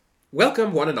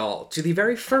Welcome, one and all, to the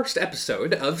very first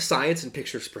episode of Science in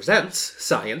Pictures Presents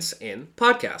Science in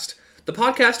Podcast. The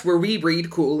podcast where we read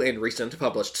cool and recent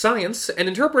published science and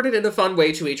interpret it in a fun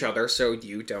way to each other so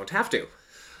you don't have to.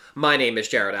 My name is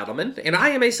Jared Adelman, and I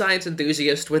am a science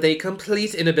enthusiast with a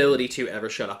complete inability to ever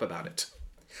shut up about it.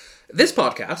 This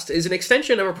podcast is an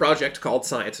extension of a project called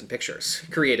Science in Pictures,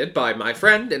 created by my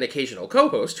friend and occasional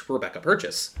co-host, Rebecca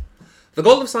Purchase. The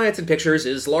goal of Science in Pictures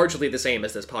is largely the same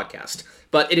as this podcast,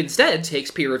 but it instead takes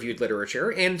peer-reviewed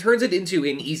literature and turns it into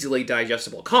an easily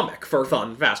digestible comic for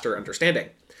fun, faster understanding.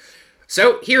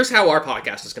 So here's how our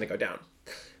podcast is going to go down.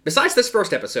 Besides this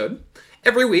first episode,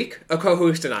 every week, a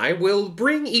co-host and I will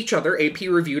bring each other a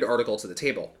peer-reviewed article to the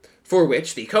table, for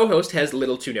which the co-host has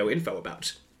little to no info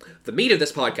about. The meat of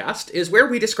this podcast is where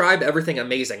we describe everything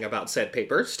amazing about said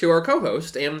papers to our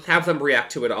co-host and have them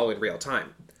react to it all in real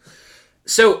time.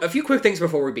 So, a few quick things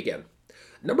before we begin.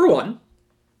 Number one,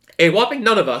 a whopping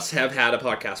none of us have had a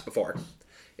podcast before.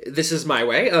 This is my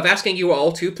way of asking you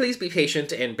all to please be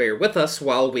patient and bear with us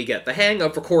while we get the hang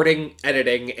of recording,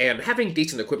 editing, and having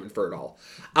decent equipment for it all.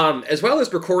 As well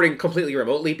as recording completely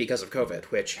remotely because of COVID,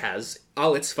 which has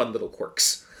all its fun little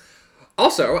quirks.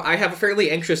 Also, I have a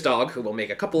fairly anxious dog who will make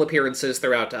a couple appearances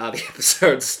throughout the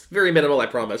episodes. Very minimal, I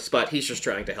promise, but he's just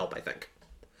trying to help, I think.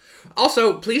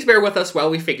 Also, please bear with us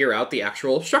while we figure out the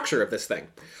actual structure of this thing.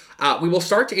 We will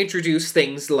start to introduce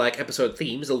things like episode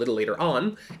themes a little later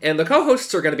on, and the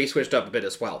co-hosts are going to be switched up a bit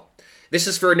as well. This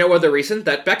is for no other reason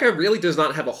that Becca really does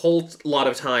not have a whole lot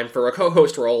of time for a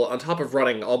co-host role on top of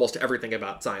running almost everything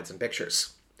about science and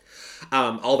pictures.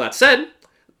 All that said,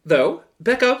 though,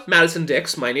 Becca Madison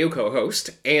Dix, my new co-host,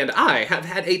 and I have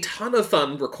had a ton of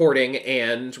fun recording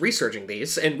and researching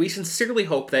these, and we sincerely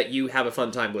hope that you have a fun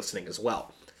time listening as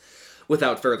well.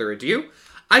 Without further ado,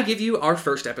 I give you our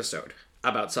first episode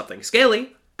about something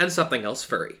scaly and something else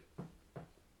furry.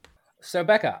 So,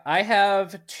 Becca, I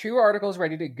have two articles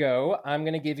ready to go. I'm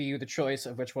going to give you the choice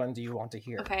of which one do you want to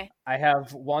hear. Okay. I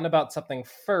have one about something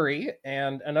furry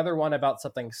and another one about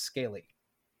something scaly.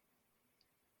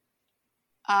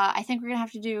 I think we're going to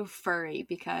have to do furry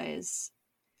because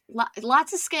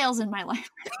lots of scales in my life.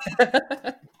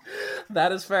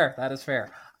 That is fair. That is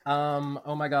fair.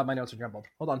 Oh my god, my notes are jumbled.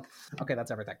 Hold on. Okay,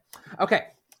 that's everything. Okay,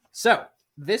 so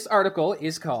this article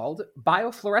is called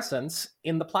Biofluorescence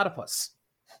in the Platypus.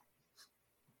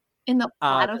 In the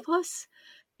platypus?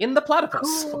 In the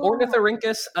platypus, Cool.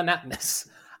 Ornithorhynchus anatomus.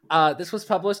 This was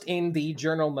published in the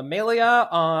journal Mammalia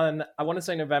on, I want to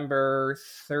say November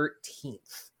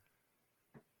 13th.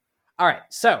 All right,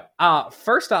 so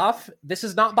first off, this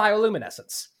is not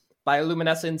bioluminescence.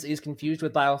 Bioluminescence is confused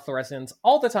with biofluorescence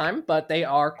all the time, but they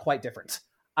are quite different.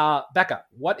 Becca,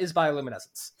 what is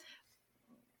bioluminescence?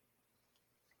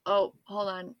 Oh, hold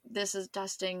on. This is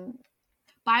dusting.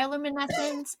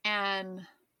 Bioluminescence and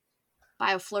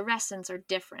biofluorescence are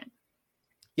different.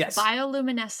 Yes.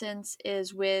 Bioluminescence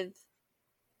is with...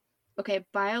 Okay,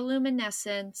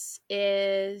 bioluminescence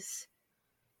is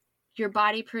your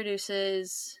body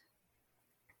produces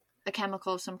a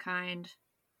chemical of some kind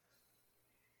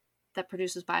that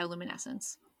produces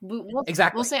bioluminescence.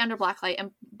 Exactly. We'll say under black light.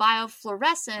 And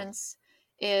biofluorescence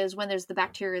is when there's the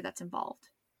bacteria that's involved.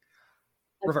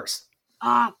 Reverse.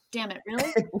 Ah, damn it.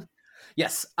 Really?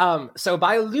 Yes. So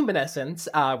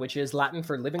bioluminescence, which is Latin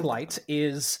for living light,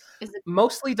 is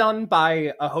mostly done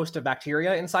by a host of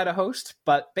bacteria inside a host,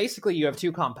 but basically you have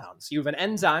two compounds. You have an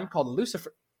enzyme called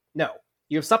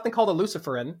you have something called a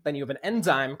luciferin, then you have an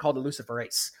enzyme called a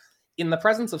luciferase. In the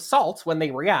presence of salt, when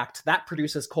they react, that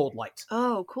produces cold light.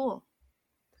 Oh, cool.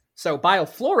 So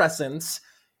biofluorescence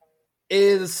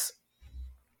is...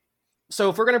 So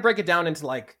if we're going to break it down into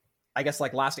Last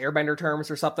Airbender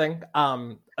terms or something,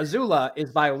 Azula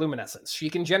is bioluminescence. She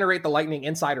can generate the lightning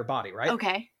inside her body, right?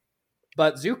 Okay.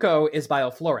 But Zuko is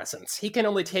biofluorescence. He can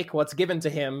only take what's given to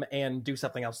him and do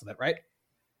something else with it, right?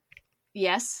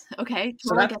 Yes. Okay.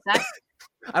 So Totally get that.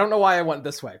 I don't know why I went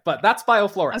this way, but that's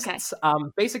biofluorescence. Okay.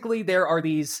 Basically, there are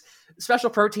these special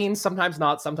proteins, sometimes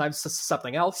not, sometimes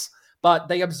something else, but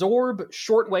they absorb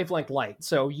short wavelength light,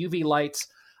 so UV light,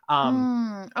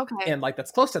 okay. and light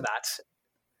that's close to that.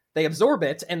 They absorb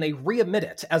it and they re-emit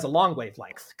it as a long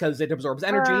wavelength because it absorbs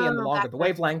energy, and the longer the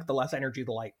wavelength, the less energy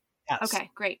the light has. Okay,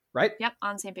 great. Right? Yep,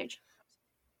 on the same page.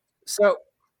 So,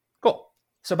 cool.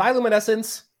 So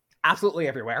bioluminescence, absolutely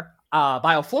everywhere.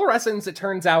 Biofluorescence, it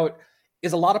turns out,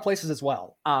 is a lot of places as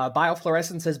well.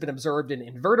 Biofluorescence has been observed in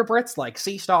invertebrates like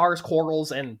sea stars,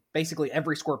 corals, and basically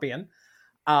every scorpion.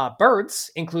 Birds,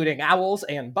 including owls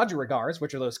and budgerigars,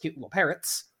 which are those cute little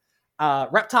parrots.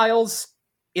 Reptiles,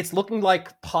 it's looking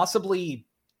like possibly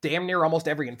damn near almost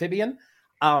every amphibian.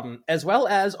 as well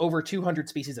as over 200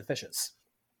 species of fishes.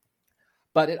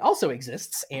 But it also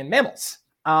exists in mammals,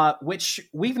 which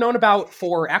we've known about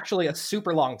for actually a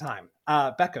super long time.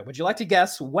 Becca, would you like to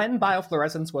guess when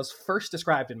biofluorescence was first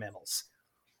described in mammals?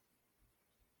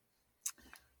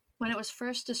 When it was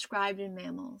first described in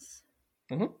mammals.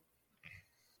 Mm-hmm.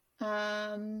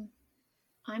 I'm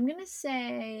gonna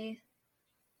say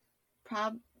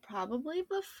probably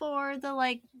before the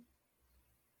like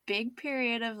big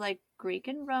period of like Greek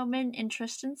and Roman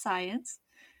interest in science.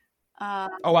 Oh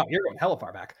wow, you're going hella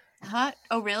far back. Huh?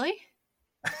 Oh really?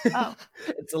 Oh,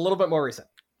 It's a little bit more recent.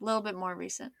 a little bit more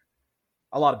recent.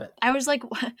 A lot of it. I was like,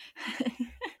 what?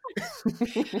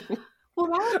 Well,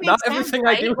 that would make Not sense, everything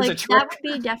right? I do is like, a trick. that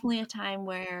would be definitely a time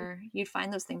where you'd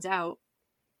find those things out.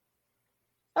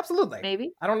 Absolutely.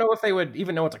 Maybe. I don't know if they would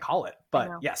even know what to call it, but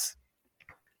know. yes.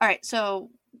 All right. So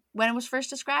when it was first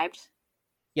described,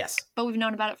 Yes. but we've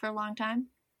known about it for a long time.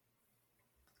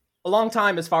 A long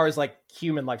time as far as like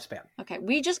human lifespan. Okay.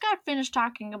 We just got finished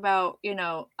talking about,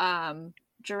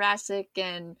 Jurassic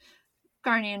and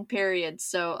Carnian periods.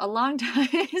 So a long time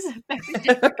is a very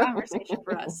different conversation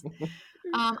for us.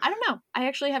 I don't know. I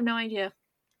actually have no idea.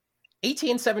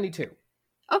 1872.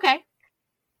 Okay.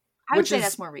 I would Which say is-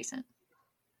 that's more recent.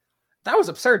 That was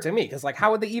absurd to me because like how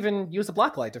would they even use a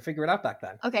blacklight to figure it out back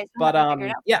then? Okay. So But how did we figure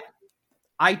it out? yeah.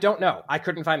 I don't know. I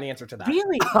couldn't find the answer to that.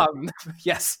 Really?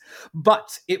 Yes.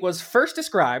 But it was first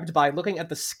described by looking at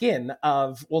the skin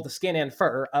and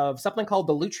fur of something called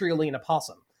the Lutriolina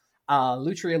possum.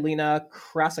 Lutriolina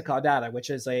crassicaudata, which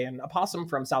is an opossum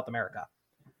from South America.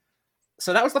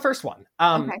 So that was the first one.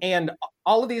 Okay. And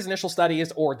all of these initial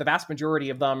studies, or the vast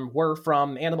majority of them, were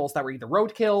from animals that were either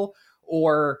roadkill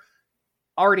or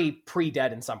already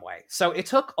pre-dead in some way. So it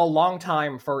took a long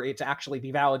time for it to actually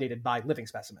be validated by living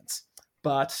specimens.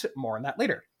 But more on that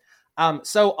later.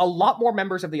 So a lot more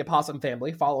members of the opossum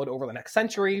family followed over the next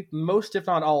century, most if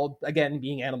not all, again,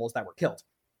 being animals that were killed.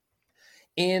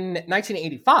 In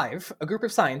 1985, a group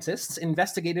of scientists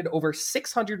investigated over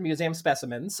 600 museum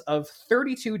specimens of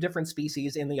 32 different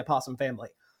species in the opossum family.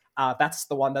 That's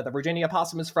the one that the Virginia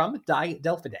opossum is from,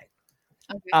 Didelphidae.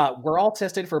 Okay. Were all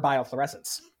tested for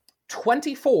biofluorescence.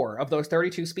 24 of those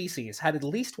 32 species had at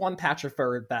least one patch of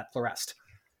fur that fluoresced.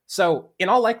 So, in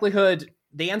all likelihood,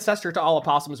 the ancestor to all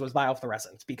opossums was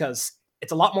biofluorescent, because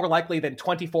it's a lot more likely than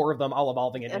 24 of them all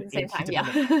evolving At the same time,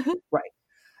 independent- yeah. Right.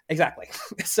 Exactly.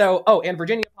 So, and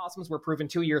Virginia opossums were proven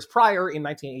 2 years prior in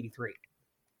 1983.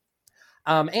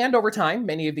 And over time,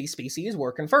 many of these species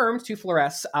were confirmed to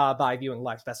fluoresce by viewing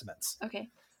live specimens. Okay.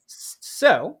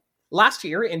 So, last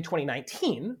year in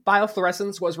 2019,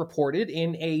 biofluorescence was reported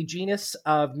in a genus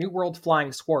of New World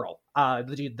flying squirrel,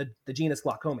 the genus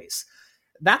Glaucomes.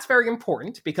 That's very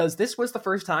important because this was the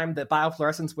first time that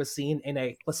biofluorescence was seen in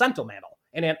a placental mammal,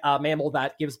 in a mammal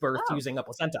that gives birth using a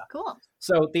placenta. Cool.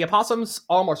 So the opossums,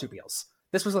 all marsupials.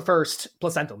 This was the first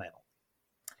placental mammal,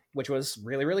 which was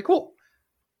really, really cool.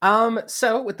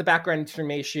 So with the background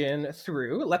information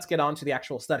through, let's get on to the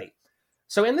actual study.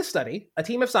 So in this study, a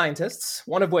team of scientists,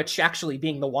 one of which actually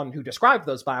being the one who described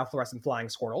those biofluorescent flying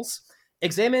squirrels,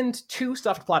 examined 2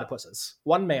 stuffed platypuses,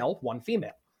 one male, one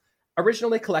female,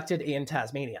 originally collected in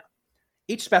Tasmania.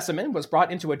 Each specimen was brought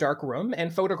into a dark room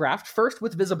and photographed first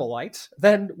with visible light,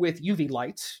 then with UV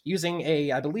light, using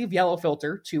a, I believe, yellow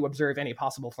filter to observe any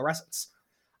possible fluorescence.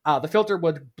 The filter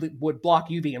would block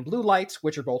UV and blue light,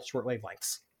 which are both short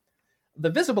wavelengths. The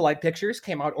visible light pictures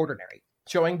came out ordinary,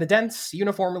 showing the dense,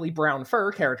 uniformly brown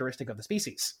fur characteristic of the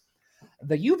species.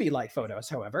 The UV light photos,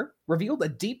 however, revealed a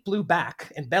deep blue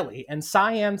back and belly and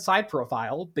cyan side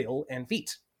profile, bill, and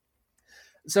feet.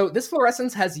 So this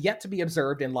fluorescence has yet to be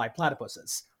observed in live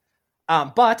platypuses.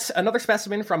 But another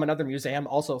specimen from another museum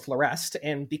also fluoresced,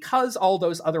 and because all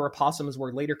those other opossums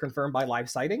were later confirmed by live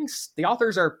sightings, the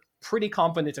authors are pretty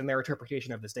confident in their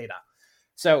interpretation of this data.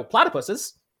 So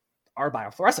platypuses are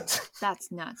biofluorescent.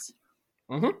 That's nuts.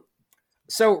 Mm-hmm.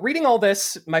 So reading all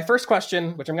this, my first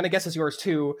question, which I'm going to guess is yours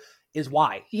too, is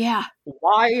why? Yeah.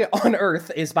 Why on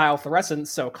earth is biofluorescence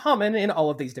so common in all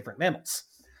of these different mammals?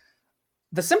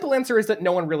 The simple answer is that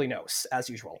no one really knows, as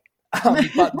usual.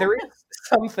 But there is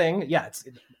something,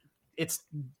 it's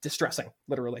distressing,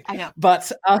 literally. I know.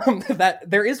 But that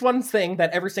there is one thing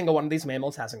that every single one of these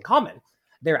mammals has in common: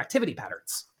 their activity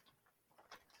patterns.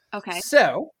 Okay.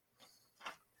 So,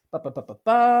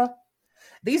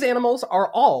 these animals are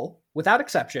all, without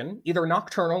exception, either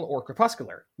nocturnal or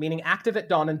crepuscular, meaning active at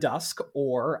dawn and dusk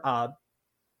or at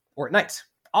night,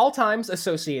 all times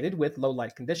associated with low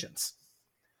light conditions.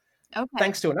 Okay.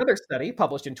 Thanks to another study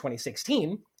published in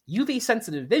 2016,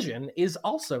 UV-sensitive vision is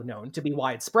also known to be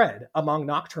widespread among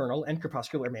nocturnal and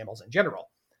crepuscular mammals in general.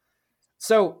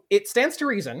 So it stands to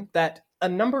reason that a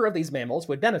number of these mammals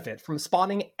would benefit from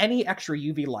spawning any extra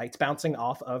UV light bouncing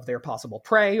off of their possible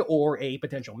prey or a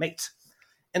potential mate.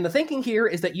 And the thinking here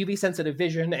is that UV-sensitive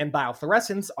vision and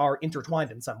biofluorescence are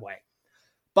intertwined in some way.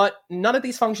 But none of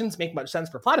these functions make much sense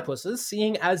for platypuses,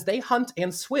 seeing as they hunt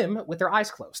and swim with their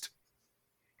eyes closed.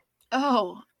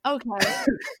 Oh,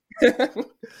 okay.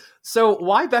 So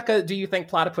why, Becca, do you think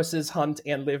platypuses hunt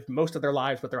and live most of their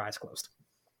lives with their eyes closed?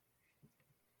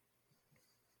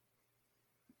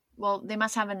 Well, they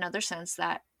must have another sense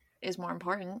that is more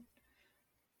important.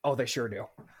 Oh, they sure do.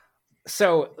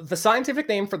 So the scientific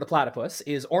name for the platypus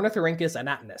is Ornithorhynchus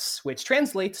anatinus, which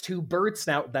translates to bird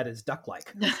snout that is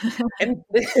duck-like. and,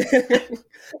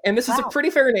 and this is a pretty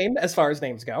fair name as far as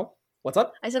names go. What's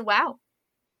up? I said, wow.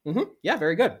 Yeah,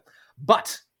 very good.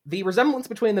 But the resemblance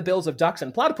between the bills of ducks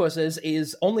and platypuses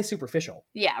is only superficial.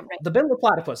 Yeah, right. The bill of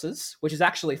platypuses, which is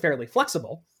actually fairly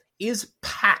flexible, is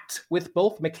packed with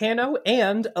both mechano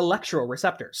and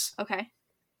electroreceptors. Okay.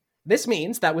 This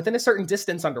means that within a certain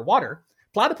distance underwater,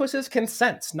 platypuses can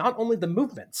sense not only the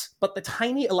movements, but the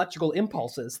tiny electrical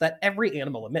impulses that every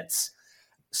animal emits.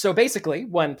 So basically,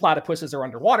 when platypuses are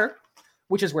underwater,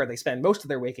 which is where they spend most of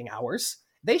their waking hours,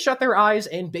 they shut their eyes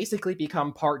and basically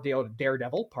become part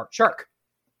daredevil, part shark.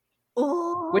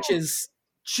 Oh, Which is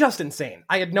just insane.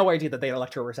 I had no idea that they had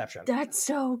electroreception. That's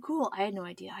so cool. I had no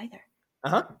idea either.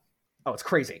 Uh-huh. Oh, it's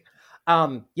crazy.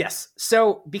 Yes.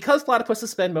 So because platypuses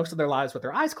spend most of their lives with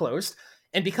their eyes closed,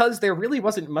 and because there really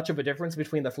wasn't much of a difference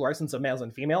between the fluorescence of males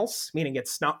and females, meaning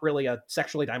it's not really a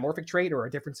sexually dimorphic trait or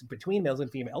a difference between males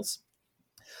and females,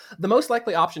 the most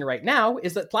likely option right now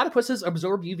is that platypuses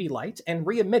absorb UV light and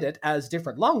re-emit it as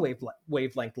different long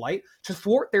wavelength light to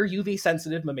thwart their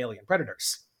UV-sensitive mammalian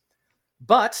predators.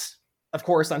 But, of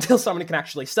course, until someone can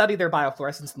actually study their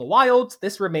biofluorescence in the wild,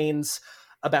 this remains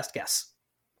a best guess.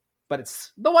 But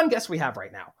it's the one guess we have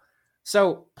right now.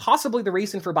 So possibly the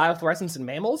reason for biofluorescence in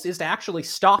mammals is to actually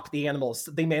stop the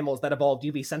mammals that evolved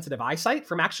UV-sensitive eyesight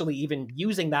from actually even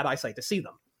using that eyesight to see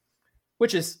them,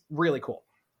 which is really cool.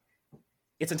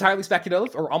 It's entirely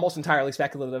speculative, or almost entirely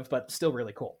speculative, but still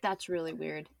really cool. That's really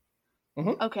weird.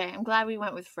 Mm-hmm. Okay, I'm glad we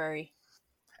went with furry.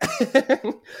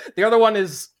 The other one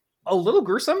is a little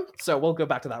gruesome, so we'll go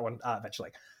back to that one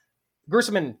eventually.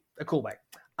 Gruesome in a cool way.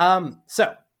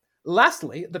 So,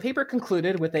 lastly, the paper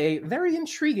concluded with a very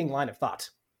intriguing line of thought.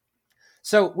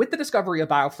 So, with the discovery of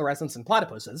biofluorescence in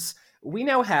platypuses, we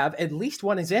now have at least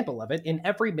one example of it in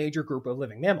every major group of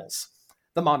living mammals.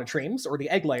 The monotremes, or the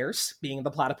egg layers, being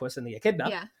the platypus and the echidna.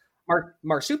 Yeah.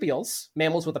 Marsupials,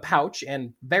 mammals with a pouch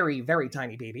and very, very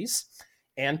tiny babies.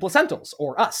 And placentals,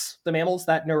 or us, the mammals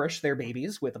that nourish their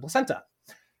babies with a placenta.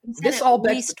 This all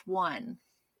at least one.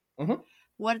 Mm-hmm.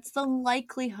 What's the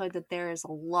likelihood that there is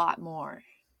a lot more?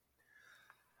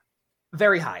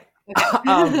 Very high.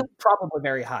 Probably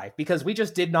very high, because we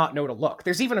just did not know to look.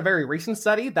 There's even a very recent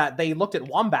study that they looked at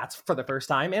wombats for the first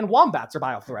time, and wombats are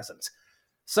biofluorescent.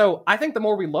 So I think the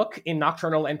more we look in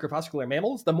nocturnal and crepuscular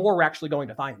mammals, the more we're actually going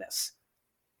to find this.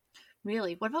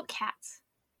 Really? What about cats?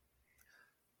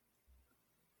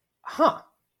 I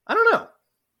don't know.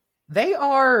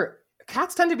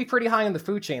 Cats tend to be pretty high in the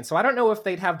food chain, so I don't know if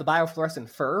they'd have the biofluorescent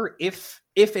fur if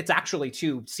it's actually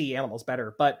to see animals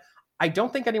better, but I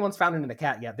don't think anyone's found it in a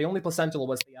cat yet. The only placental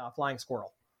was the flying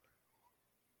squirrel.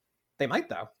 They might,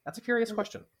 though. That's a curious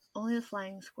question. Only the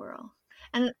flying squirrel.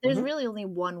 And there's really only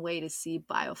one way to see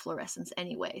biofluorescence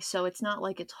anyway, so it's not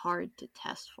like it's hard to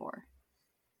test for.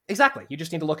 Exactly. You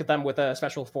just need to look at them with a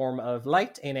special form of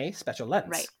light in a special lens.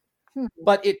 Right.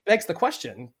 But it begs the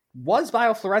question, was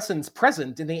biofluorescence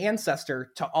present in the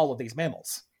ancestor to all of these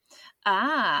mammals?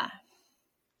 Ah.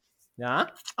 Yeah?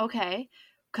 Okay.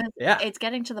 Because it's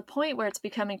getting to the point where it's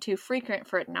becoming too frequent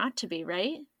for it not to be,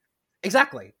 right?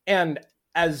 Exactly. And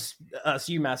as us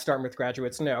UMass Dartmouth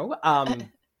graduates know,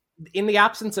 in the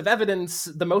absence of evidence,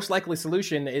 the most likely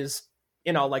solution is,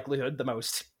 in all likelihood, the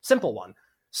most simple one.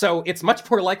 So it's much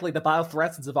more likely that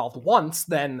biofluorescence evolved once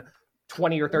than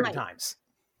 20 or 30 times.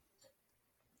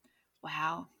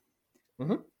 Wow.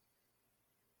 Mm-hmm.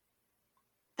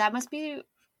 That must be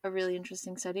a really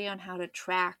interesting study on how to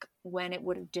track when it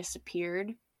would have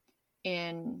disappeared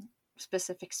in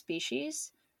specific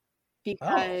species.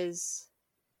 Because...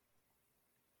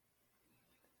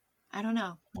 I don't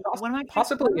know. What am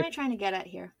I trying to get at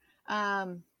here?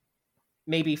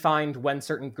 Maybe find when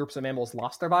certain groups of mammals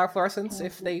lost their biofluorescence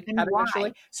if they had it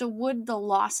initially. So would the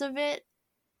loss of it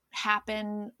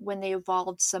happen when they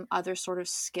evolved some other sort of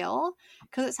skill?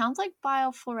 Because it sounds like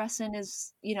biofluorescent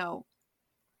is,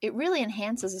 it really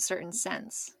enhances a certain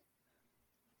sense.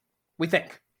 We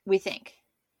think.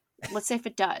 Let's say if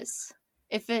it does.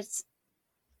 If it's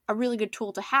a really good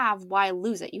tool to have, why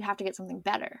lose it? You have to get something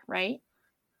better, right?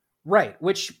 Right,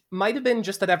 which might have been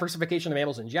just the diversification of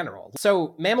mammals in general.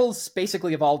 So mammals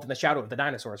basically evolved in the shadow of the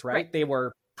dinosaurs, right? They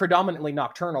were predominantly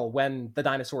nocturnal when the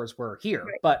dinosaurs were here.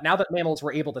 Right. But now that mammals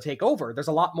were able to take over, there's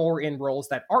a lot more in roles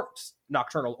that aren't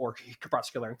nocturnal or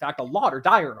crepuscular. In fact, a lot are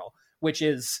diurnal, which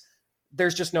is,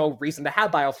 there's just no reason to have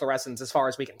biofluorescence as far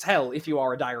as we can tell if you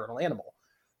are a diurnal animal.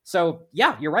 So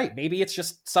yeah, you're right. Maybe it's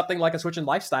just something like a switch in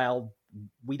lifestyle.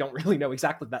 We don't really know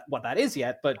exactly what that is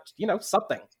yet, but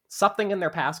something in their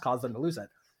past caused them to lose it.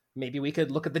 Maybe we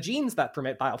could look at the genes that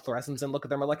permit biofluorescence and look at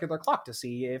their molecular clock to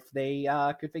see if they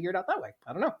could figure it out that way.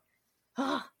 I don't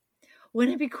know.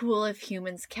 Wouldn't it be cool if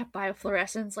humans kept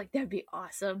biofluorescence? Like, that'd be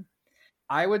awesome.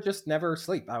 I would just never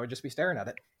sleep. I would just be staring at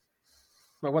it.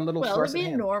 My one little Well, it'd fluorescent be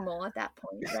hand. normal at that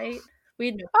point, right?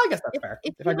 We'd know. I guess that's fair.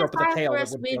 If I grew up with a tail, it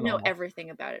biofluorescence, would be we'd know normal. everything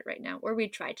about it right now, or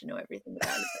we'd try to know everything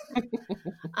about it.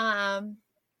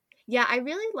 Yeah, I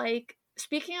really like,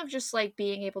 speaking of just like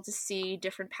being able to see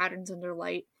different patterns under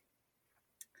light,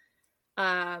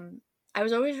 I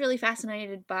was always really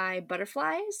fascinated by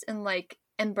butterflies and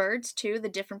birds too, the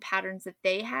different patterns that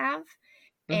they have,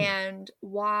 and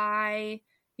why,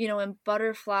 in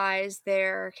butterflies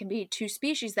there can be two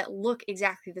species that look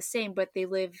exactly the same, but they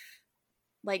live,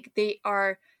 like, they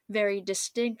are very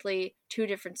distinctly two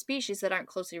different species that aren't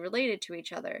closely related to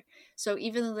each other. So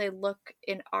even though they look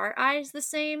in our eyes the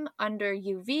same, under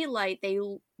UV light,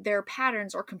 their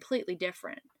patterns are completely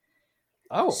different.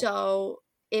 Oh. So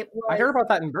I heard about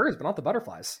that in birds, but not the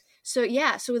butterflies. So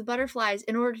yeah, so with butterflies,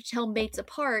 in order to tell mates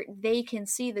apart, they can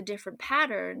see the different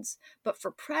patterns, but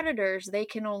for predators, they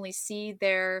can only see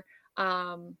their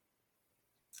like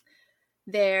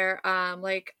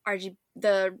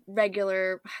the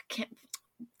regular,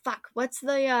 what's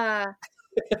the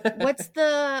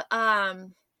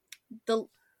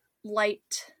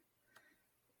light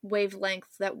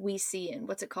wavelength that we see in,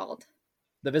 what's it called?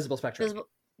 The visible spectrum.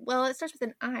 Well, it starts with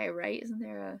an I, right? Isn't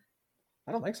there a...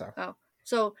 I don't think so. Oh,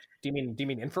 so... Do you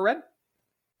mean infrared?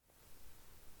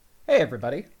 Hey,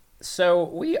 everybody. So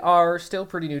we are still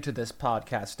pretty new to this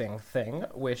podcasting thing,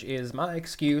 which is my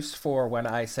excuse for when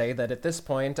I say that at this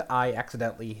point I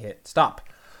accidentally hit stop.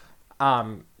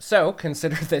 So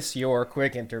consider this your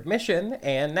quick intermission,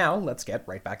 and now let's get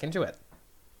right back into it.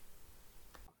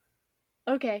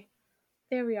 Okay,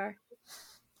 there we are.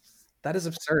 That is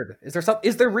absurd.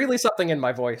 Is there really something in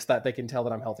my voice that they can tell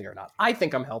that I'm healthy or not? I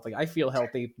think I'm healthy. I feel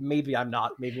healthy. Maybe I'm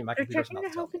not. Maybe my computer's not. They're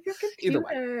checking the health of your Either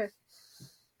computer. way.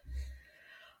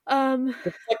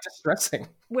 It's like distressing.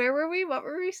 Where were we? What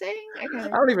were we saying? I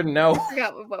don't even know. I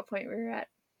forgot what point we were at.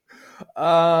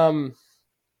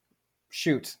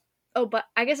 Shoot. Oh, but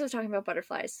I guess I was talking about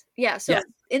butterflies. Yeah, so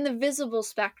in the visible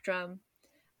spectrum,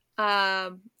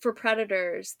 for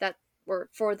predators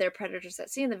for their predators that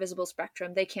see in the visible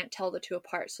spectrum, they can't tell the two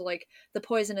apart. So like the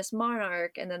poisonous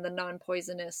monarch and then the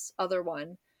non-poisonous other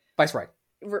one. Viceroy.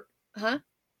 Huh?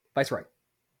 Viceroy.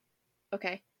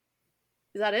 Okay.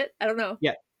 Is that it? I don't know.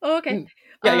 Yeah. Oh, okay.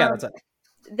 Yeah, that's it.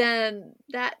 Then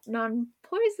that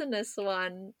non-poisonous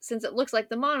one, since it looks like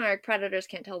the monarch, predators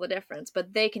can't tell the difference,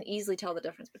 but they can easily tell the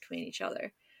difference between each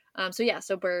other.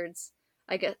 So birds,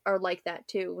 I guess, are like that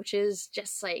too, which is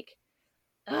just like,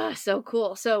 so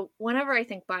cool. So whenever I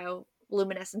think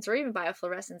bioluminescence or even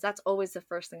biofluorescence, that's always the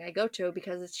first thing I go to,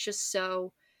 because it's just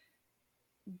so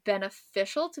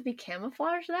beneficial to be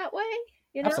camouflaged that way,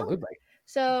 Absolutely.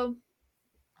 So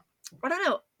I don't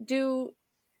know,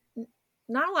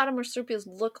 not a lot of marsupials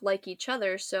look like each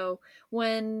other, so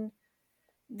when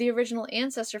the original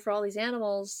ancestor for all these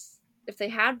animals, if they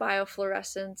had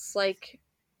biofluorescence, like,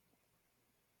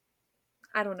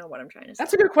 I don't know what I'm trying to say.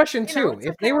 That's a good question, too.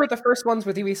 If they were the first ones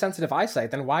with UV-sensitive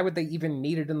eyesight, then why would they even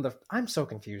need it in the... I'm so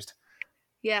confused.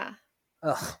 Yeah.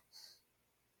 Ugh.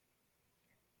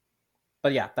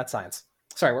 But yeah, that's science.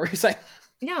 Sorry, what were you saying?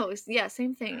 No, yeah,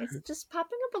 same thing. It's just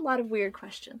popping up a lot of weird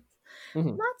questions. Mm-hmm.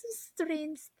 Lots of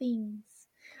strange things.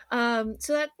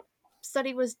 So that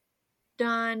study was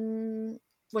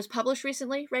published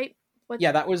recently, right?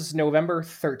 Yeah, that was November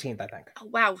 13th, I think. Oh,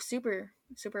 wow, super,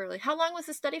 super early. How long was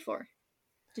the study for?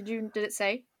 Did it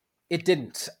say? It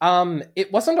didn't.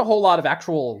 It wasn't a whole lot of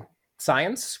actual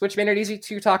science, which made it easy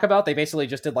to talk about. They basically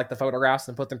just did like the photographs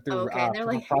and put them through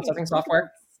processing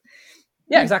software.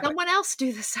 Yeah, exactly. Someone else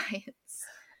do the science.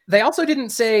 They also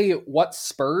didn't say what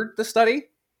spurred the study.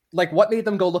 Like, what made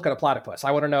them go look at a platypus?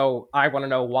 I want to know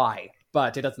why,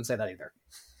 but it doesn't say that either.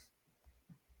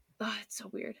 Oh, it's so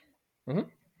weird. Mm-hmm.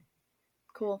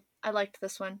 Cool. I liked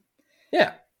this one.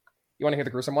 Yeah. You want to hear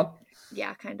the gruesome one?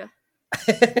 Yeah, kind of.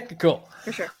 Cool.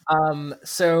 For sure.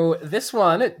 So this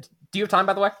one, do you have time,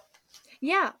 by the way?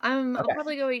 Yeah, I'll Okay.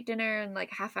 probably go eat dinner in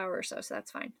like a half hour or so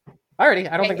that's fine. Alrighty,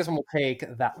 I don't Okay. think this one will take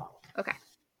that long. Okay.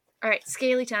 All right,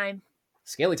 scaly time.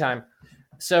 Scaly time.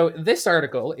 So this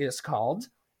article is called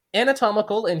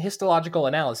Anatomical and Histological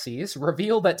Analyses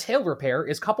Reveal that Tail Repair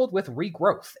is Coupled with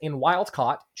Regrowth in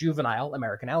Wild-Caught Juvenile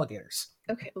American Alligators.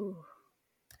 Okay. Ooh.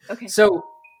 Okay. So,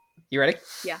 you ready?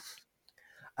 Yeah.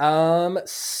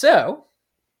 So,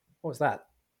 what was that?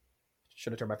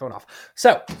 Should have turned my phone off.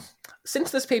 So,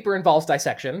 since this paper involves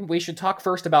dissection, we should talk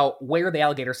first about where the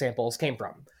alligator samples came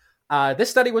from. This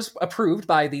study was approved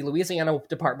by the Louisiana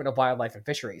Department of Wildlife and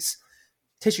Fisheries.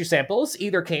 Tissue samples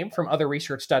either came from other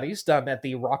research studies done at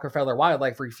the Rockefeller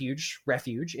Wildlife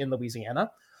Refuge in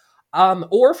Louisiana,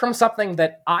 or from something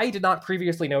that I did not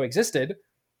previously know existed,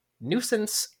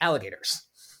 nuisance alligators.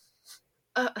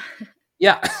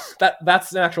 Yeah,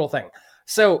 that's an actual thing.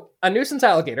 So, a nuisance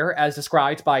alligator, as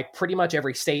described by pretty much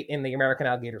every state in the American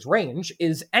alligators range,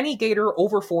 is any gator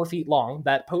over 4 feet long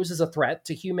that poses a threat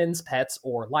to humans, pets,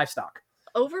 or livestock.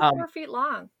 Over 4 feet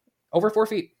long. Over 4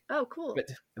 feet. Oh, cool. But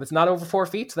if it's not over 4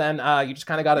 feet, then you just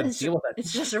kind of got to deal with it.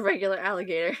 It's just a regular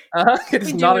alligator. It is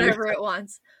It can not do whatever it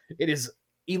wants. It is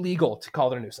illegal to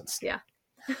call it a nuisance. Yeah.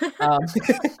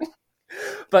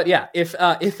 But yeah, if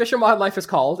Fish and Wildlife is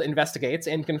called, investigates,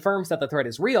 and confirms that the threat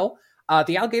is real,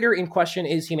 the alligator in question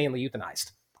is humanely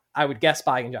euthanized. I would guess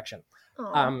by injection.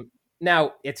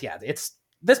 Now, it's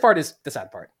this part is the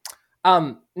sad part.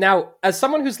 Now, as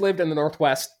someone who's lived in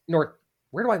the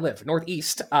where do I live?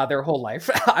 Northeast, their whole life,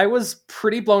 I was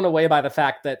pretty blown away by the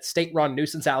fact that state-run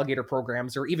nuisance alligator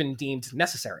programs are even deemed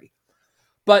necessary.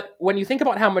 But when you think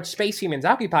about how much space humans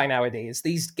occupy nowadays,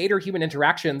 these gator-human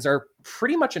interactions are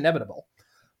pretty much inevitable.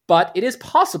 But it is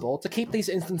possible to keep these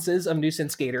instances of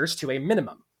nuisance gators to a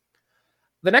minimum.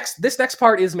 This next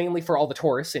part is mainly for all the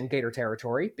tourists in gator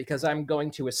territory, because I'm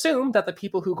going to assume that the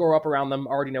people who grow up around them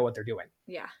already know what they're doing.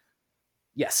 Yeah.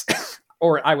 Yes.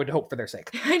 Or I would hope for their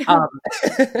sake. I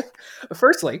know.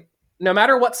 Firstly, no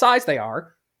matter what size they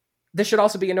are, this should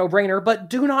also be a no-brainer, but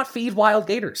do not feed wild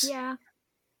gators. Yeah.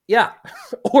 Yeah.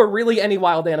 Or really any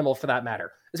wild animal for that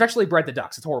matter. Especially bred to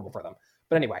ducks. It's horrible for them.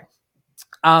 But anyway.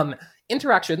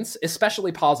 Interactions,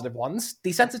 especially positive ones,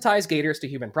 desensitize gators to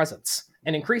human presence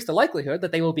and increase the likelihood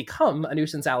that they will become a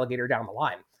nuisance alligator down the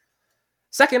line.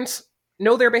 Second,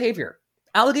 know their behavior.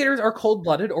 Alligators are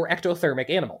cold-blooded or ectothermic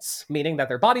animals, meaning that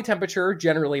their body temperature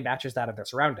generally matches that of their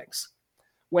surroundings.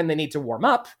 When they need to warm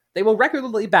up, they will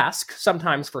regularly bask,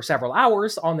 sometimes for several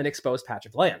hours, on an exposed patch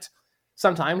of land.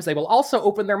 Sometimes they will also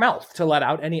open their mouth to let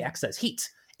out any excess heat,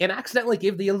 and accidentally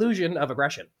give the illusion of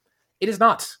aggression. It is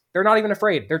not. They're not even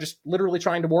afraid. They're just literally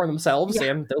trying to warm themselves,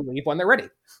 and they'll leave when they're ready.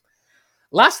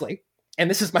 Lastly, and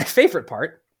this is my favorite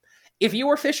part, if you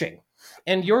are fishing,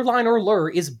 and your line or lure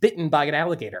is bitten by an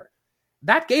alligator,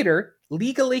 that gator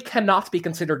legally cannot be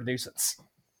considered a nuisance.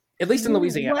 At least in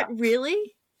Louisiana. What,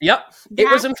 really? Yep. That's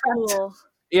it was in fact. Cool.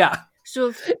 Yeah.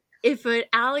 So if an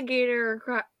alligator,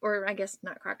 or I guess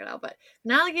not crocodile, but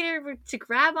an alligator were to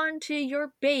grab onto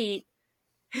your bait.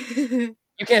 You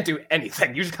can't do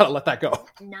anything. You just gotta let that go.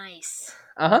 Nice.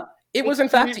 Uh-huh. It was in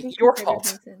fact your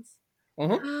fault.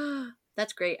 Mm-hmm.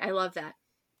 That's great. I love that.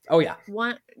 Oh yeah.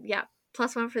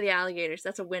 +1 for the alligators.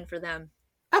 That's a win for them.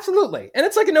 Absolutely. And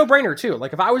it's like a no-brainer too.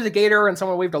 Like if I was a gator and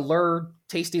someone waved a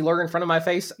tasty lure in front of my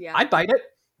face, I'd bite it.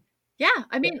 Yeah,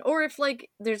 I mean, or if like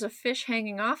there's a fish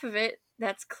hanging off of it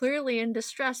that's clearly in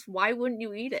distress, why wouldn't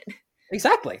you eat it?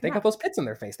 Exactly. They got those pits in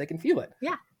their face. They can feel it.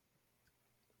 Yeah.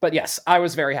 But yes, I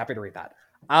was very happy to read that.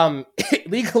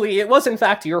 Legally, it was in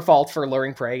fact your fault for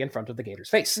luring prey in front of the gator's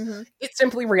face. Mm-hmm. It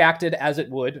simply reacted as it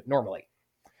would normally.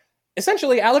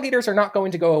 Essentially, alligators are not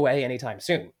going to go away anytime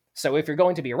soon. So if you're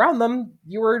going to be around them,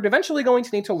 you are eventually going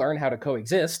to need to learn how to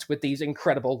coexist with these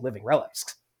incredible living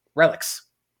relics.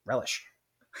 Relish.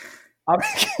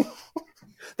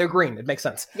 They're green. It makes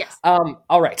sense. Yes.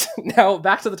 All right. Now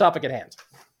back to the topic at hand.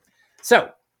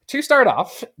 So, to start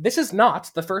off, this is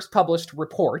not the first published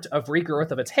report of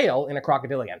regrowth of a tail in a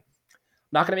crocodilian.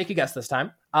 Not going to make you guess this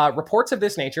time. Reports of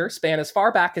this nature span as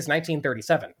far back as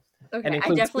 1937. Okay,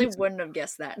 I definitely wouldn't have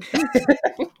guessed that.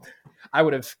 I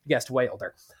would have guessed way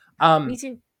older. Me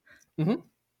too. Mm-hmm.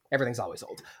 Everything's always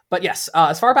old. But yes,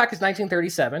 as far back as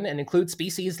 1937, and includes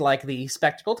species like the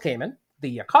spectacled caiman,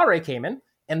 the Yakare caiman,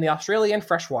 and the Australian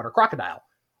freshwater crocodile.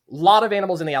 A lot of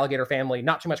animals in the alligator family,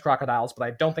 not too much crocodiles, but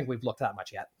I don't think we've looked that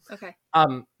much yet. Okay.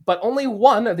 But only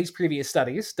one of these previous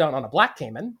studies, done on a black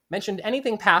caiman, mentioned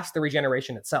anything past the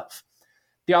regeneration itself.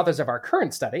 The authors of our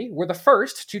current study were the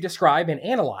first to describe and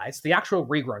analyze the actual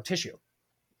regrown tissue.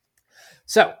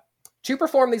 So, to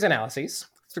perform these analyses,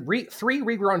 three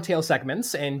regrown tail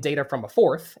segments and data from a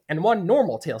fourth, and one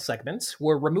normal tail segment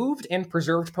were removed and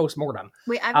preserved post-mortem.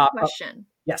 Wait, I have a question.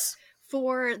 Yes.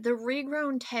 For the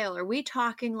regrown tail, are we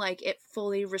talking like it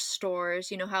fully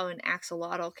restores, how an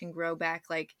axolotl can grow back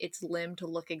like its limb to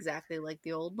look exactly like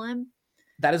the old limb?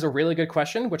 That is a really good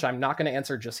question, which I'm not going to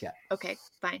answer just yet. Okay,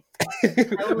 fine.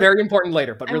 Very important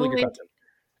later, but really good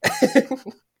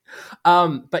question.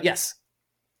 But yes.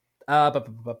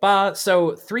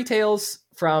 So 3 tails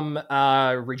from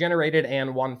regenerated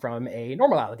and 1 from a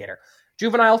normal alligator.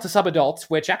 Juvenile to subadult,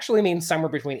 which actually means somewhere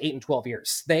between 8 and 12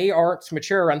 years. They aren't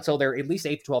mature until they're at least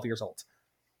 8 to 12 years old.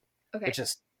 Okay. Which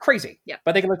is crazy. Yeah.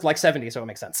 But they can live to like 70, so it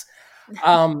makes sense.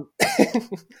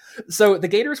 So the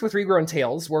gators with regrown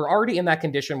tails were already in that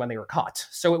condition when they were caught.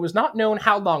 So it was not known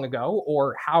how long ago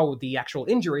or how the actual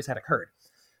injuries had occurred.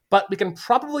 But we can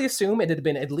probably assume it had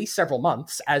been at least several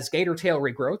months, as gator tail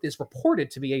regrowth is reported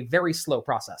to be a very slow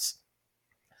process.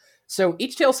 So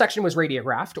each tail section was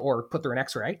radiographed, or put through an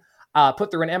X-ray, put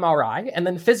through an MRI, and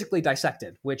then physically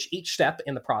dissected, which each step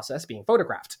in the process being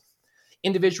photographed.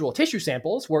 Individual tissue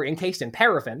samples were encased in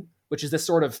paraffin, which is this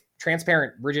sort of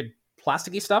transparent, rigid,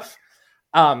 plasticky stuff,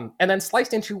 and then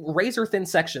sliced into razor-thin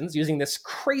sections using this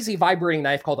crazy vibrating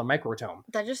knife called a microtome.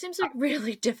 That just seems like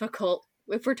really difficult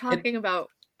if we're talking about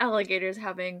alligators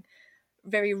having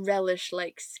very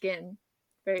relish-like skin.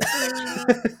 Very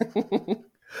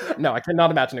No, I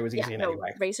cannot imagine it was easy in any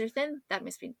way. Razor thin? That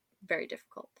must be very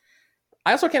difficult.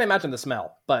 I also can't imagine the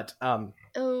smell, but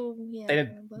oh yeah, they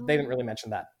didn't really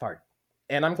mention that part,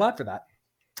 and I'm glad for that.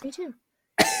 Me too.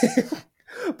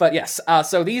 But yes,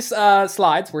 so these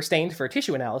slides were stained for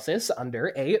tissue analysis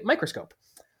under a microscope.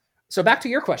 So back to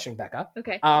your question, Becca.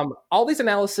 Okay. All these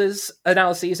analyses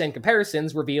and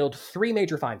comparisons revealed 3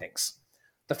 major findings.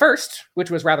 The first, which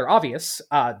was rather obvious,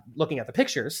 looking at the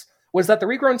pictures, was that the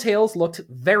regrown tails looked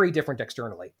very different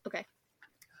externally. Okay.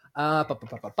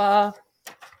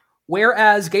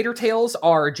 Whereas gator tails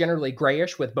are generally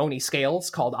grayish with bony scales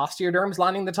called osteoderms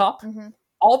lining the top,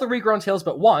 all the regrown tails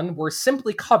but one were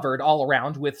simply covered all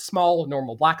around with small,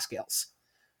 normal black scales.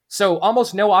 So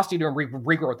almost no osteoderm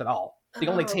regrowth at all. The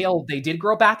only tail they did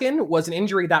grow back in was an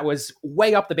injury that was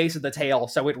way up the base of the tail,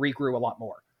 so it regrew a lot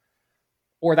more.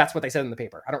 Or that's what they said in the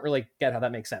paper. I don't really get how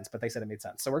that makes sense, but they said it made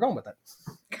sense, so we're going with it.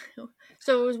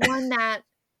 So it was one that...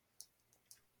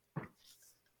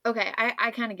 Okay,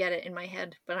 I kind of get it in my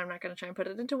head, but I'm not going to try and put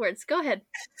it into words. Go ahead.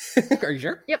 Are you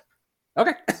sure? Yep.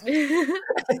 Okay.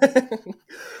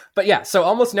 But yeah, so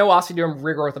almost no osteoderm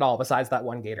regrowth at all besides that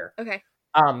one gator. Okay.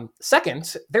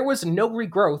 Second, there was no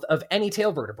regrowth of any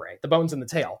tail vertebrae, the bones in the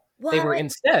tail. What? They were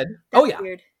instead... That's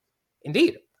weird.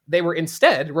 Indeed. They were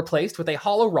instead replaced with a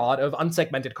hollow rod of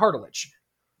unsegmented cartilage.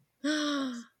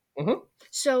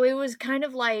 So it was kind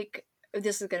of like...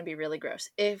 This is going to be really gross.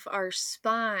 If our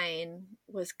spine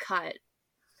was cut,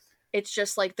 it's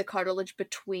just like the cartilage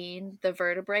between the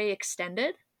vertebrae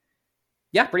extended?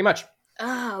 Yeah, pretty much.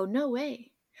 Oh, no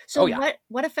way. So yeah.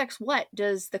 What affects what?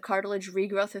 Does the cartilage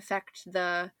regrowth affect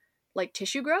the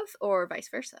tissue growth or vice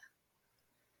versa?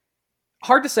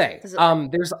 Hard to say.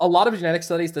 There's a lot of genetic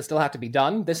studies that still have to be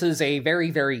done. This is a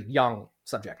very, very young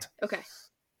subject. Okay.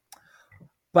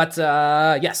 But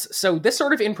yes, so this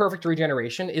sort of imperfect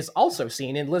regeneration is also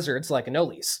seen in lizards like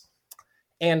anoles.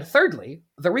 And thirdly,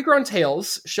 the regrown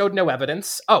tails showed no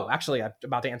evidence. Oh, actually, I'm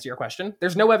about to answer your question.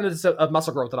 There's no evidence of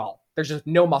muscle growth at all. There's just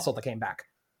no muscle that came back.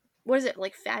 What is it,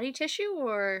 like fatty tissue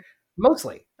or?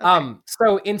 Mostly. Okay.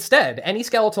 So instead, any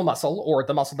skeletal muscle, or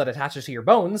the muscle that attaches to your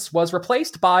bones, was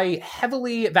replaced by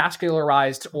heavily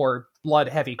vascularized or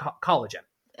blood-heavy collagen.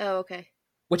 Oh, okay.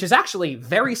 Which is actually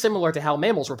very similar to how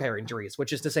mammals repair injuries,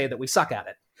 which is to say that we suck at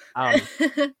it.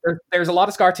 There's a lot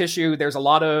of scar tissue. There's a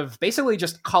lot of basically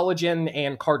just collagen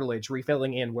and cartilage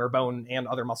refilling in where bone and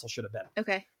other muscles should have been.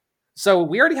 Okay. So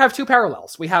we already have 2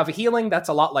 parallels. We have a healing that's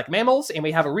a lot like mammals, and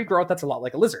we have a regrowth that's a lot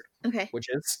like a lizard. Okay. Which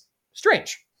is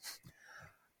strange.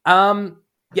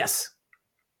 Yes.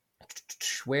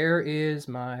 Where is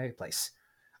my place?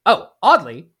 Oh,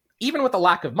 oddly, even with the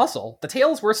lack of muscle, the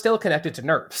tails were still connected to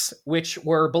nerves, which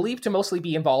were believed to mostly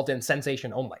be involved in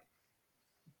sensation only.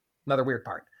 Another weird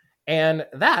part. And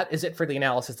that is it for the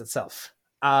analysis itself.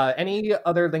 Any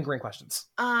other lingering questions?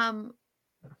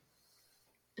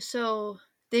 So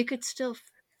they could still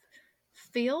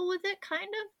feel with it, kind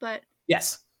of, but...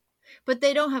 Yes. But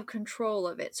they don't have control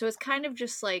of it, so it's kind of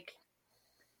just like...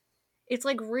 It's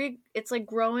like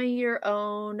growing your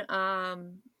own,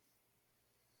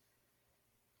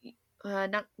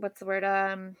 not what's the word,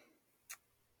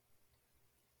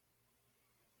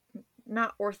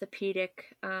 not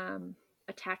orthopedic,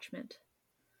 attachment.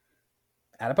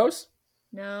 Adipose?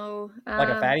 No. Like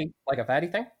a fatty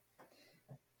thing?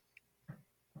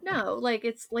 No, like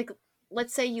it's like,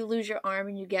 let's say you lose your arm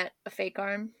and you get a fake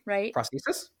arm, right?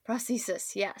 Prosthesis?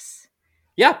 Prosthesis, yes.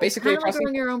 Yeah, It's basically kind a of like prosthesis.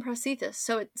 growing your own prosthesis.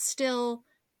 So it still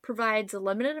provides a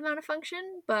limited amount of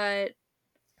function, but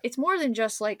it's more than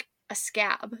just like a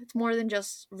scab. It's more than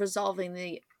just resolving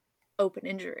the open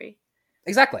injury.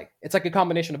 Exactly. It's like a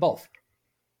combination of both.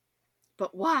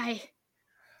 But why?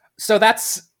 So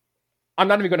I'm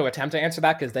not even going to attempt to answer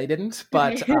that because they didn't,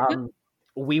 but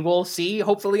we will see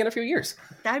hopefully in a few years.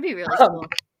 That'd be really cool.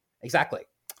 Exactly.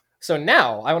 So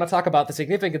now I want to talk about the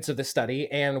significance of this study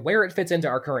and where it fits into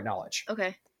our current knowledge.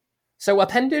 Okay. So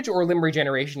appendage or limb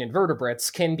regeneration in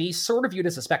vertebrates can be sort of viewed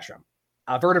as a spectrum,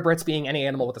 vertebrates being any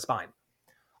animal with a spine.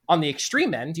 On the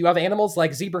extreme end, you have animals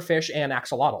like zebrafish and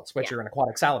axolotls, which are an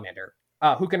aquatic salamander,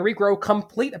 who can regrow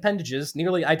complete appendages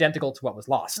nearly identical to what was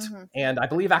lost. Mm-hmm. And I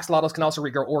believe axolotls can also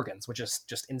regrow organs, which is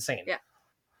just insane. Yeah.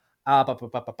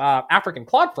 African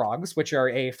clawed frogs, which are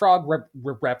a frog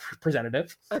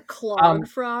representative. A clawed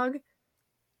frog?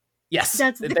 Yes.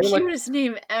 That's the cutest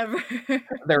name ever.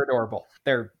 They're adorable.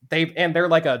 They're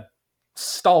like a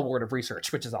stalwart of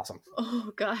research, which is awesome.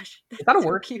 Oh gosh. Is that a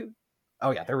word? Cute. Oh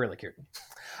yeah, they're really cute.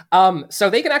 So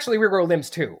they can actually regrow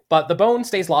limbs too, but the bone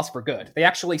stays lost for good. They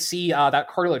actually see that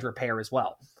cartilage repair as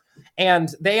well. And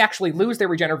they actually lose their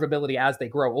regenerative ability as they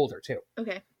grow older too.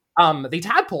 Okay. The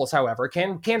tadpoles, however,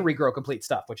 can regrow complete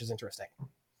stuff, which is interesting.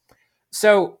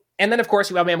 So, and then of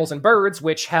course you have mammals and birds,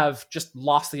 which have just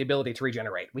lost the ability to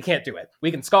regenerate. We can't do it.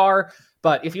 We can scar,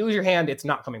 but if you lose your hand, it's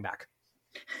not coming back.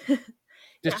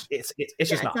 It's just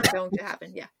not. It's not going to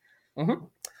happen. Yeah. Mm-hmm.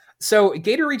 So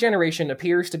gator regeneration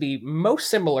appears to be most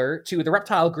similar to the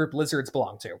reptile group lizards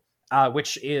belong to,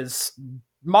 which is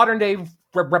modern day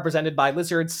represented by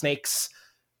lizards, snakes,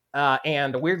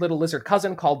 and a weird little lizard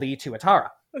cousin called the tuatara.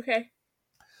 Okay.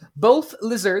 Both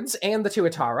lizards and the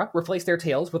tuatara replace their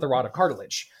tails with a rod of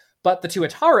cartilage, but the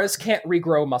tuataras can't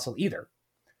regrow muscle either,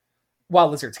 while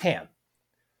lizards can.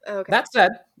 Okay. That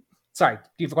said, sorry, do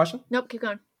you have a question? Nope, keep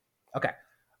going. Okay.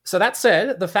 So that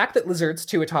said, the fact that lizards,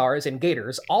 tuataras, and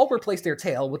gators all replace their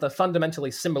tail with a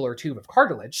fundamentally similar tube of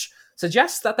cartilage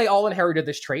suggests that they all inherited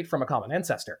this trait from a common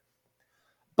ancestor.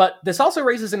 But this also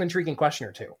raises an intriguing question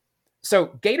or two. So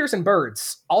gators and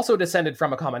birds also descended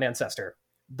from a common ancestor.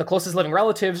 The closest living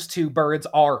relatives to birds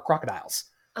are crocodiles.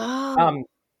 Oh.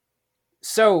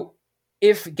 So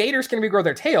if gators can regrow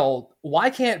their tail, why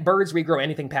can't birds regrow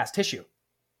anything past tissue?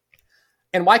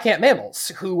 And why can't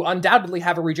mammals, who undoubtedly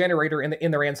have a regenerator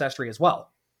in their ancestry as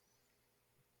well?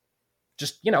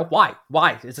 Just, why?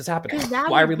 Why is this happening?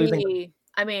 Why are we losing?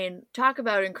 I mean, talk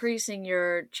about increasing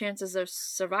your chances of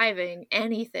surviving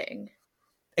anything.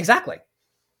 Exactly.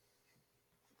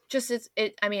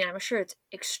 I'm sure it's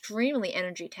extremely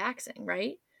energy taxing,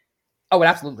 right? Oh, it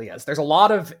absolutely is. There's a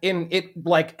lot of it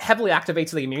like heavily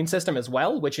activates the immune system as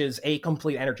well, which is a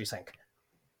complete energy sink.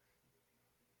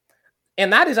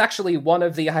 And that is actually one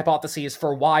of the hypotheses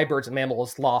for why birds and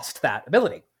mammals lost that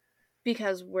ability.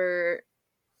 Because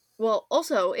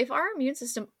also, if our immune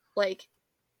system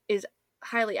is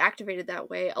highly activated that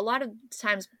way, a lot of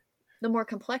times the more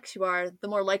complex you are, the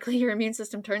more likely your immune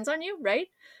system turns on you, right?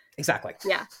 Exactly.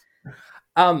 Yeah.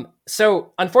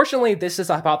 So unfortunately, this is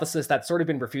a hypothesis that's sort of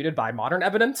been refuted by modern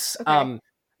evidence. Okay.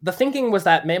 The thinking was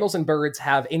that mammals and birds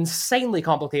have insanely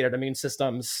complicated immune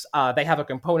systems. They have a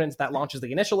component that launches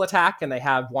the initial attack, and they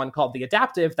have one called the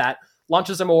adaptive that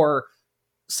launches a more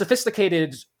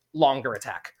sophisticated, longer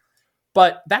attack.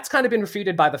 But that's kind of been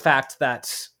refuted by the fact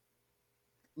that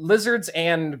lizards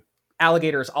and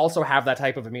alligators also have that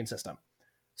type of immune system.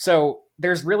 So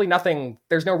there's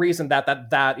no reason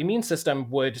that immune system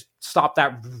would stop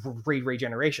that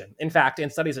regeneration. In fact,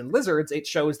 in studies in lizards, it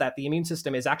shows that the immune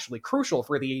system is actually crucial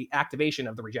for the activation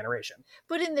of the regeneration.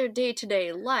 But in their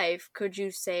day-to-day life, could you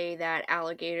say that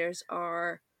alligators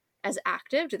are as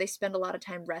active? Do they spend a lot of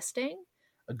time resting?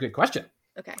 A good question.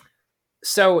 Okay.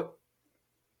 So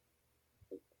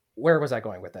where was I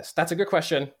going with this? That's a good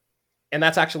question. And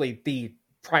that's actually the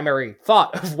primary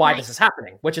thought of why this is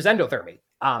happening, which is endothermy.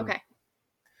 Okay.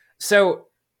 So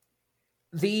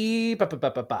what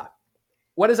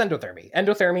is endothermy?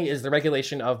 Endothermy is the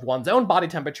regulation of one's own body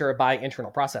temperature by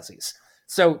internal processes.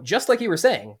 So just like you were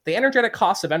saying, the energetic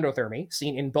costs of endothermy,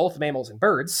 seen in both mammals and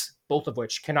birds, both of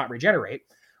which cannot regenerate,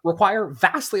 require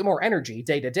vastly more energy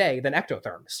day to day than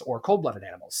ectotherms, or cold-blooded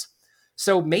animals.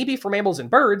 So maybe for mammals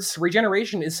and birds,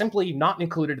 regeneration is simply not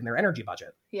included in their energy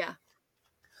budget. Yeah.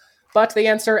 But the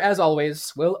answer, as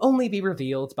always, will only be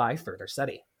revealed by further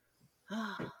study.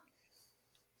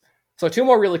 So 2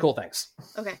 more really cool things.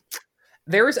 Okay.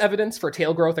 There is evidence for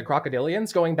tail growth in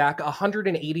crocodilians going back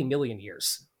 180 million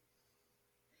years.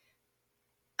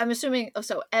 I'm assuming,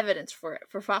 so evidence for it,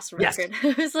 for fossil Yes. record.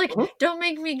 I was like, don't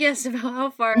make me guess about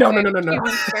how far No. humans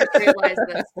first realized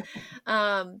this.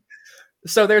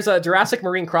 So there's a Jurassic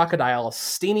marine crocodile,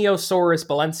 Steniosaurus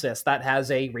balensis, that has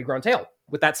a regrown tail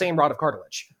with that same rod of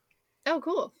cartilage. Oh,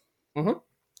 cool.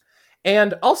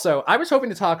 And also, I was hoping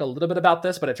to talk a little bit about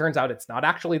this, but it turns out it's not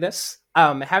actually this.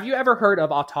 Have you ever heard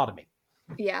of autotomy?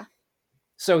 Yeah.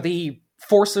 So the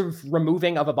force of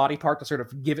removing of a body part to sort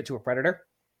of give it to a predator?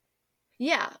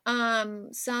 Yeah.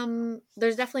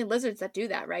 There's definitely lizards that do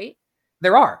that, right?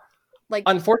 There are. Like,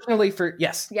 unfortunately for,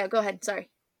 yes. Yeah, go ahead. Sorry.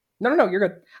 No, you're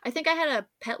good. I think I had a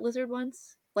pet lizard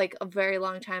once, like a very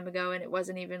long time ago, and it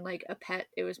wasn't even like a pet.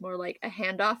 It was more like a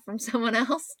handoff from someone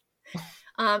else.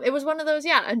 It was one of those,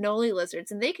 Anole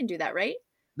lizards, and they can do that, right?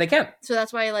 They can. So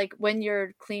that's why, like, when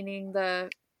you're cleaning the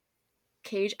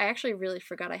cage, I actually really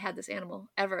forgot I had this animal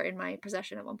ever in my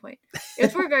possession at one point. It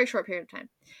was for a very short period of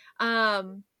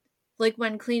time. Like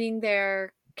when cleaning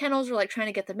their kennels or like trying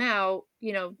to get them out,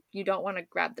 you don't want to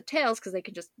grab the tails because they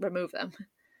can just remove them.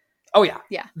 Oh, yeah.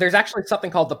 Yeah. There's actually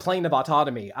something called the plane of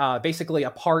autotomy, basically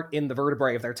a part in the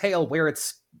vertebrae of their tail where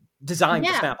it's designed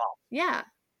to snap off. Yeah.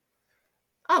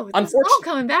 Oh, this is all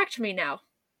coming back to me now.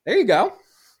 There you go.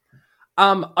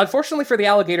 Unfortunately for the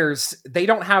alligators, they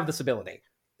don't have this ability.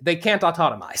 They can't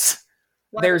autotomize.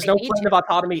 There's no plane of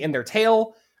autotomy in their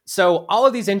tail. So all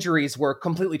of these injuries were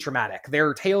completely traumatic.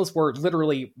 Their tails were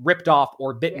literally ripped off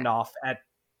or bitten off at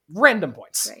random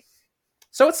points. Right.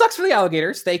 So it sucks for the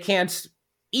alligators. They can't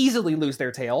easily lose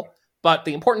their tail, but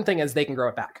the important thing is they can grow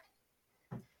it back.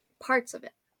 Parts of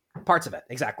it. Parts of it,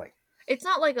 exactly. It's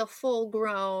not like a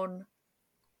full-grown,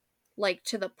 like,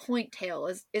 to the point tail.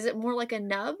 Is it more like a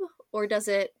nub, or does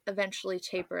it eventually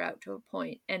taper out to a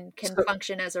point and can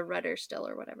function as a rudder still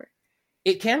or whatever?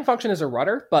 It can function as a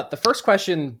rudder, but the first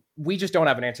question we just don't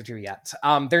have an answer to yet.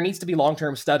 There needs to be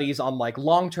long-term studies on like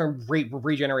long-term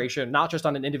regeneration, not just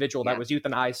on an individual that was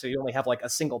euthanized, so you only have like a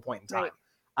single point in time.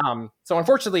 Right. So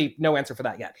unfortunately, no answer for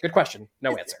that yet. Good question.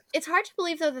 No answer. It's hard to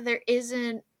believe, though, that there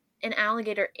isn't an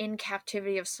alligator in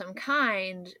captivity of some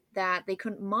kind that they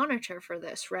couldn't monitor for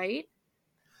this, right?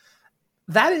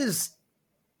 That is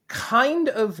kind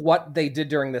of what they did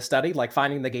during this study, like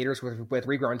finding the gators with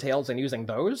regrown tails and using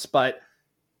those, but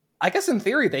I guess in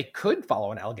theory they could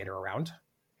follow an alligator around.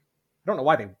 I don't know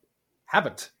why they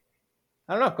haven't.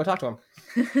 I don't know. Go talk to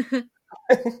them.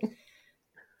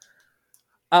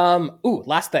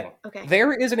 Last thing. Okay.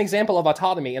 There is an example of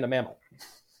autotomy in a mammal.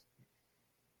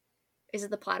 Is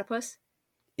it the platypus?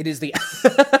 It is the...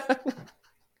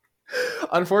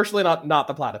 Unfortunately, not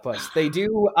the platypus. They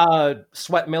do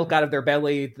sweat milk out of their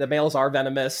belly. The males are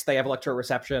venomous. They have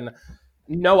electroreception.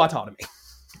 No autotomy.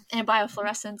 And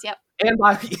biofluorescence, yep. And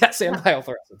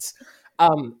biofluorescence.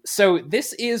 So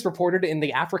this is reported in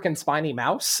the African spiny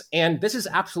mouse, and this is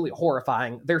absolutely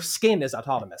horrifying. Their skin is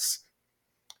autonomous.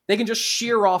 They can just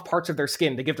shear off parts of their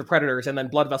skin to give to predators, and then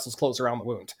blood vessels close around the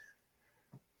wound.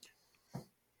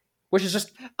 Which is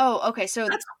just... Oh, okay, so...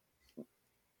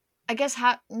 I guess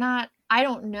I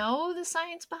don't know the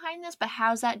science behind this, but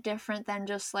how's that different than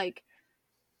just like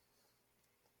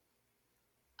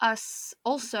us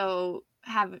also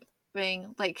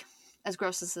having, like, as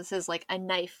gross as this is, like a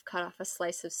knife cut off a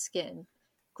slice of skin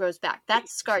grows back?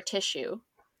 That's scar tissue.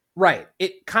 Right.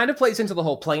 It kind of plays into the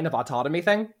whole plane of autotomy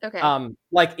thing. Okay.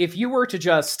 Like if you were to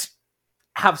just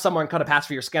have someone cut a patch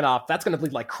of your skin off, that's going to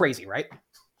bleed like crazy, right?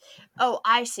 Oh,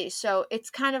 I see. So it's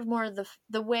kind of more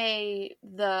the way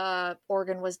the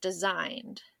organ was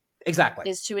designed. Exactly.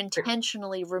 Is to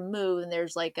intentionally remove, and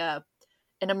there's like an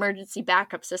emergency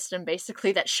backup system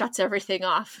basically that shuts everything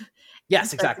off.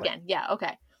 Yes, exactly. Again. Yeah,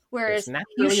 okay. Whereas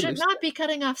you should not be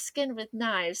cutting off skin with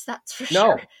knives, that's for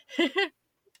sure.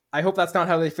 I hope that's not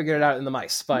how they figured it out in the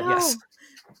mice, but yes.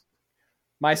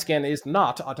 My skin is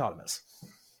not autonomous.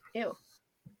 Ew.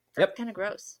 That's kind of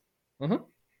gross. Mm-hmm.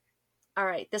 All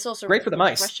right, this also great for the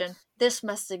mice. Question. This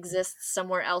must exist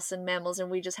somewhere else in mammals, and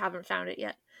we just haven't found it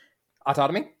yet.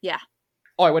 Autotomy? Yeah.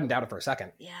 Oh, I wouldn't doubt it for a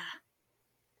second. Yeah.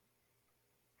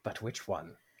 But which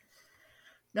one?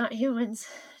 Not humans.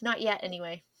 Not yet,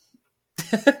 anyway.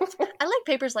 I like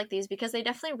papers like these because they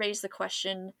definitely raise the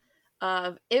question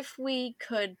of if we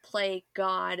could play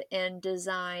God and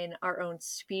design our own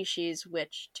species,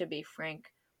 which, to be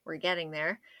frank, we're getting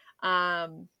there.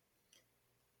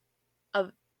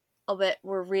 But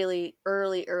we're really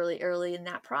early in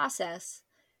that process.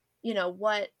 You know,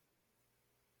 what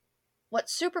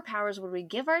superpowers would we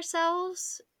give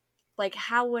ourselves? Like,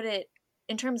 how would it,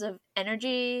 in terms of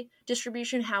energy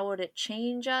distribution, how would it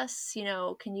change us? You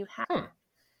know, can you have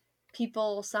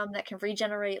people some that can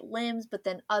regenerate limbs, but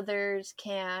then others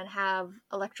can have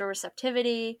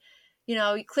electroreceptivity. You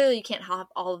know, clearly you can't have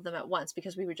all of them at once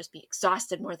because we would just be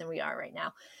exhausted more than we are right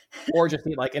now. Or just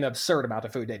eat like an absurd amount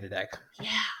of food day to day. Yeah.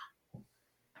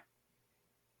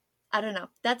 I don't know.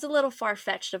 That's a little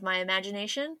far-fetched of my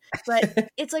imagination, but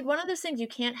it's like one of those things you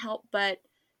can't help but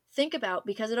think about,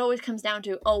 because it always comes down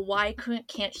to, oh, why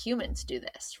can't humans do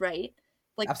this, right?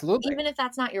 Like, Absolutely. even if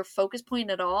that's not your focus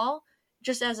point at all,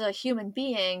 just as a human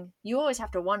being, you always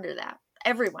have to wonder that.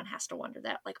 Everyone has to wonder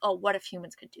that. Like, oh, what if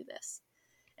humans could do this?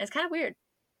 And it's kind of weird.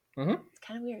 Mm-hmm. It's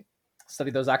kind of weird.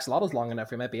 Study those axolotls long enough,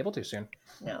 we might be able to soon.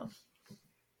 No.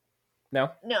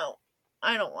 No? No,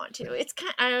 I don't want to. It's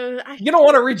kind of... You don't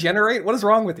want to regenerate? What is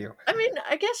wrong with you? I mean,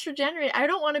 I guess regenerate. I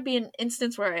don't want to be an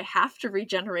instance where I have to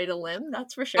regenerate a limb.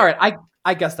 That's for sure. All right,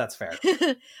 I guess that's fair.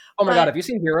 Oh my god, have you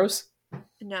seen Heroes?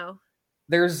 No.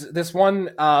 There's this one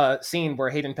scene where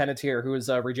Hayden Panettiere, who is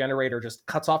a regenerator, just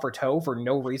cuts off her toe for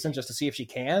no reason just to see if she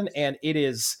can, and it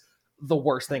is the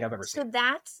worst thing I've ever seen. So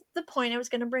that's the point I was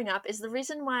going to bring up, is the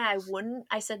reason why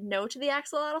I said no to the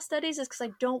axolotl studies is because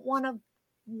I don't want to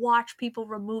watch people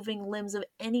removing limbs of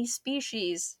any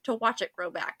species to watch it grow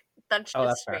back. That's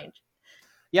just strange. Fair.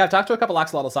 Yeah, I've talked to a couple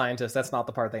axolotl scientists. That's not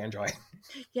the part they enjoy.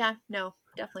 Yeah, no,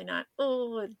 definitely not.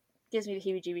 Oh, it gives me the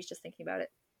heebie-jeebies just thinking about it.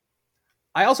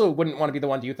 I also wouldn't want to be the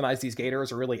one to euthanize these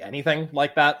gators or really anything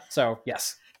like that. So,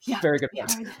 yes. Yeah, very good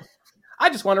point. I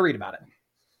just want to read about it.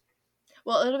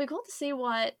 Well, it'll be cool to see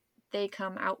what they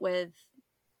come out with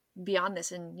beyond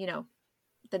this in,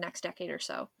 the next decade or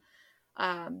so.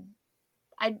 I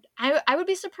would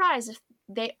be surprised if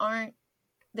they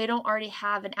don't already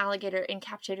have an alligator in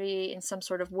captivity in some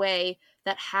sort of way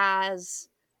that has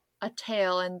a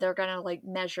tail, and they're gonna like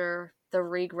measure the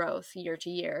regrowth year to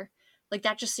year. Like,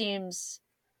 that just seems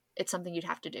it's something you'd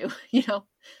have to do,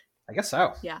 I guess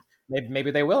so. Yeah.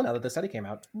 Maybe they will now that the study came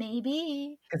out.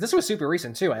 Maybe. Because this was super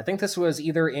recent too. I think this was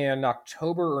either in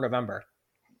October or November.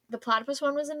 The platypus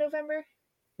one was in November?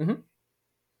 Mm-hmm.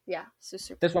 Yeah, so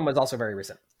super. This one was also very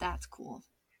recent. That's cool.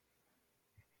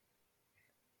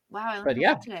 Wow, I learned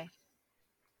yeah. today.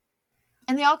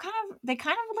 And they kind of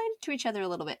related to each other a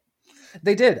little bit.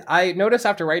 They did. I noticed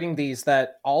after writing these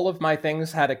that all of my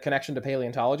things had a connection to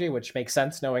paleontology, which makes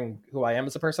sense knowing who I am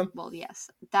as a person. Well, yes,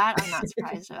 that I'm not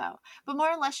surprised about. But more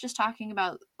or less just talking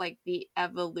about like the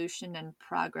evolution and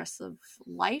progress of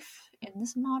life in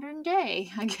this modern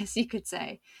day, I guess you could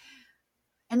say.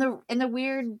 And the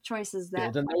weird choices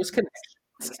that building those connections.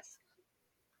 I guess.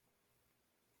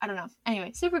 I don't know.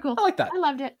 Anyway, super cool. I like that. I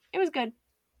loved it. It was good.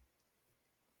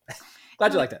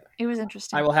 Glad you liked it. It was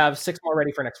interesting. I will have 6 more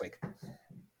ready for next week.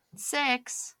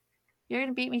 6? You're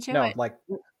going to beat me to it. No, like...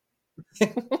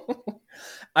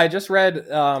 I just read...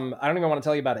 I don't even want to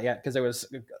tell you about it yet because it was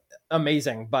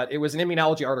amazing, but it was an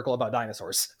immunology article about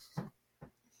dinosaurs.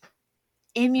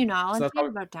 Immunology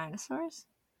about dinosaurs?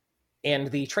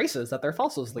 And the traces that their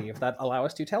fossils leave that allow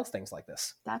us to tell things like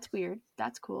this. That's weird.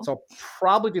 That's cool. So I'll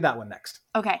probably do that one next.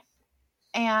 Okay.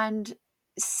 And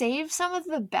save some of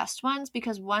the best ones,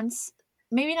 because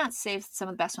maybe not save some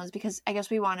of the best ones, because I guess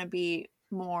we want to be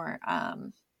more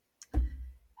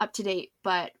up to date,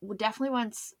 but definitely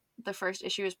once the first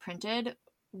issue is printed,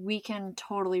 we can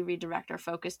totally redirect our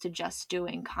focus to just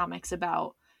doing comics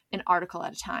about an article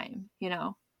at a time,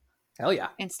 Hell yeah.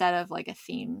 Instead of like a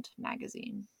themed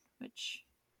magazine, which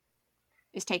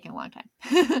is taking a long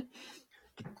time.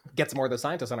 Get some more of the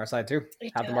scientists on our side too.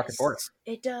 Have the market for us.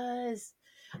 It does.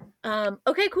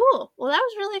 Okay, cool. Well, that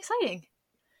was really exciting.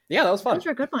 Yeah, that was fun. Those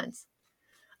were good ones.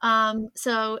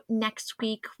 So next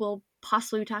week we'll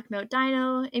possibly be talking about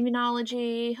dino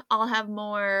immunology. I'll have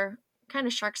more kind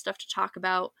of shark stuff to talk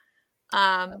about,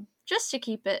 just to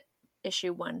keep it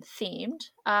issue 1 themed.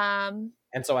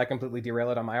 And so I completely derail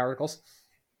it on my articles.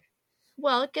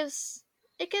 Well, it gives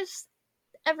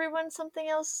everyone something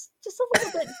else just a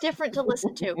little bit different to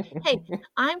listen to. Hey,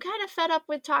 I'm kind of fed up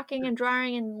with talking and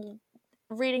drawing and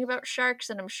reading about sharks,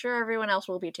 and I'm sure everyone else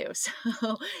will be too.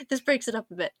 So this breaks it up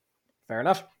a bit. Fair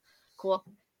enough. Cool.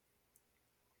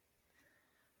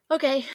 Okay,